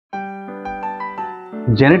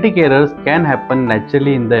Genetic errors can happen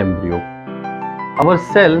naturally in the embryo. Our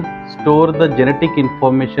cell store the genetic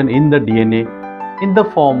information in the DNA in the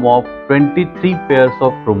form of 23 pairs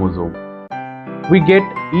of chromosomes. We get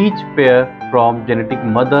each pair from genetic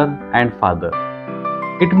mother and father.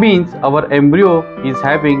 It means our embryo is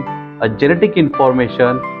having a genetic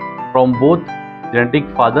information from both genetic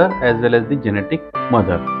father as well as the genetic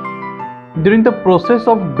mother. During the process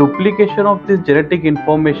of duplication of this genetic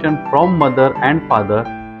information from mother and father,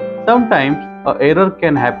 sometimes an error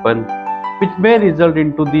can happen which may result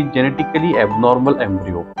into the genetically abnormal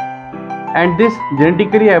embryo. And this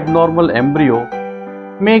genetically abnormal embryo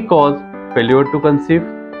may cause failure to conceive.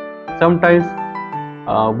 Sometimes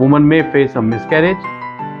a woman may face a miscarriage,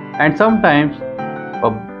 and sometimes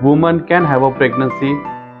a woman can have a pregnancy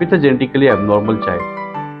with a genetically abnormal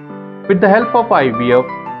child. With the help of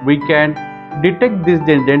IVF, we can detect these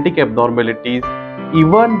genetic abnormalities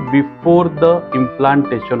even before the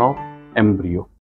implantation of embryo.